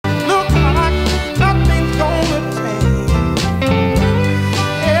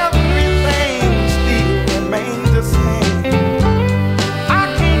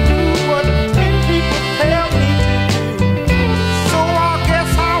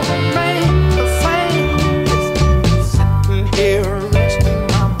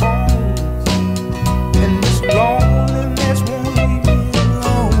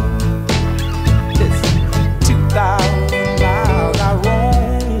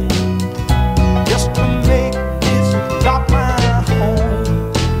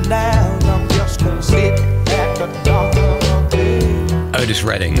Otis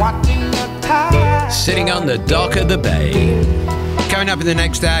Redding. Sitting on the dock of the bay. Coming up in the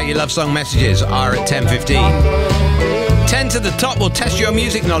next hour, your love song messages are at 10:15. 10 to the top will test your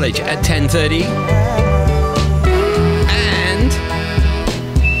music knowledge at 10:30. And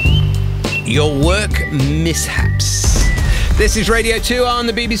your work mishaps. This is Radio 2 on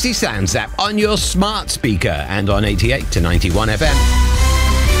the BBC Sounds app, on your smart speaker and on 88 to 91 FM.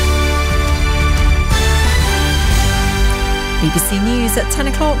 BBC News at 10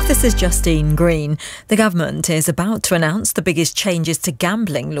 o'clock. This is Justine Green. The government is about to announce the biggest changes to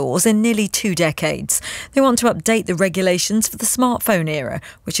gambling laws in nearly 2 decades. They want to update the regulations for the smartphone era,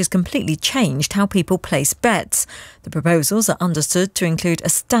 which has completely changed how people place bets. The proposals are understood to include a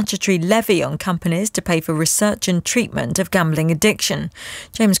statutory levy on companies to pay for research and treatment of gambling addiction.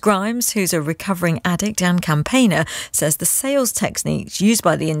 James Grimes, who's a recovering addict and campaigner, says the sales techniques used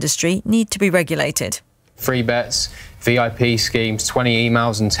by the industry need to be regulated. Free bets, VIP schemes, 20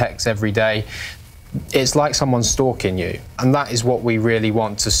 emails and texts every day. It's like someone's stalking you. And that is what we really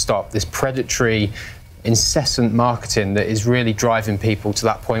want to stop, this predatory, incessant marketing that is really driving people to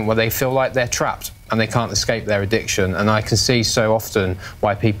that point where they feel like they're trapped and they can't escape their addiction. And I can see so often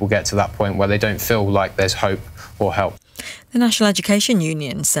why people get to that point where they don't feel like there's hope or help. The National Education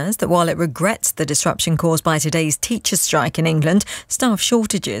Union says that while it regrets the disruption caused by today's teachers' strike in England, staff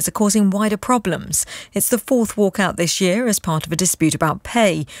shortages are causing wider problems. It's the 4th walkout this year as part of a dispute about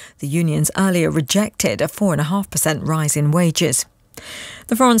pay. The unions earlier rejected a 4.5% rise in wages.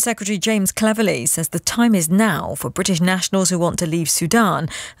 The Foreign Secretary James Cleverly says the time is now for British nationals who want to leave Sudan,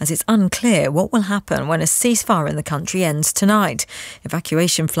 as it's unclear what will happen when a ceasefire in the country ends tonight.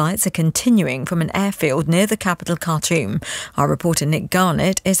 Evacuation flights are continuing from an airfield near the capital Khartoum. Our reporter Nick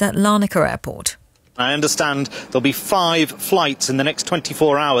Garnett is at Larnaca Airport. I understand there'll be 5 flights in the next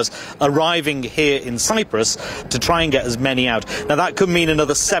 24 hours arriving here in Cyprus to try and get as many out. Now that could mean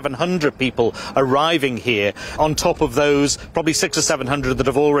another 700 people arriving here on top of those probably 600 or 700 that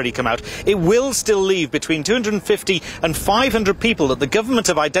have already come out. It will still leave between 250 and 500 people that the government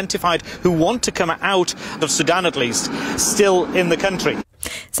have identified who want to come out of Sudan at least, still in the country.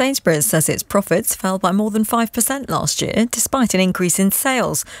 Sainsbury's says its profits fell by more than 5% last year, despite an increase in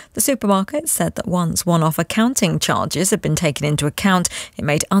sales. The supermarket said that once one-off accounting charges had been taken into account, it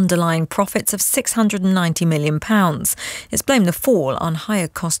made underlying profits of £690 million. It's blamed the fall on higher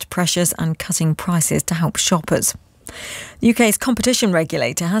cost pressures and cutting prices to help shoppers. The UK's competition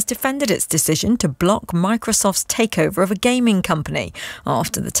regulator has defended its decision to block Microsoft's takeover of a gaming company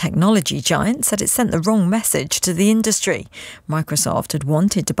after the technology giant said it sent the wrong message to the industry. Microsoft had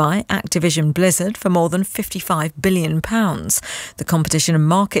wanted to buy Activision Blizzard for more than £55 billion. The Competition and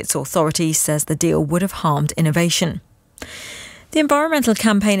Markets Authority says the deal would have harmed innovation. The environmental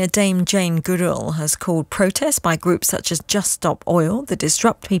campaigner Dame Jane Goodall has called protests by groups such as Just Stop Oil that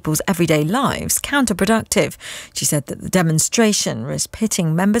disrupt people's everyday lives counterproductive. She said that the demonstration risks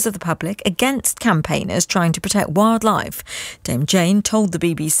pitting members of the public against campaigners trying to protect wildlife. Dame Jane told the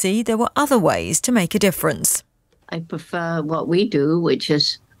BBC there were other ways to make a difference. I prefer what we do, which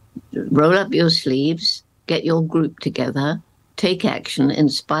is roll up your sleeves, get your group together, take action,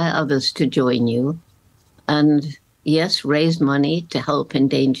 inspire others to join you, and yes, raise money to help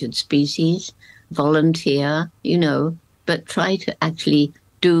endangered species, volunteer, but try to actually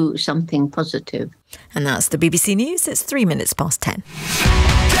do something positive. And that's the BBC News. It's 3 minutes past 10.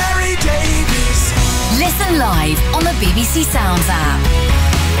 Gary Davies. Listen live on the BBC Sounds app.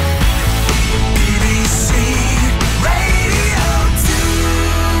 BBC Radio 2.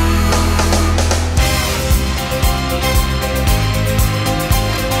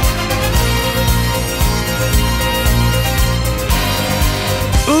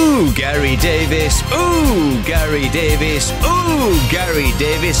 Ooh, Gary Davies. Ooh, Gary Davies. Ooh, Gary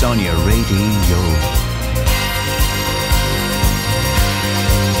Davies on your radio.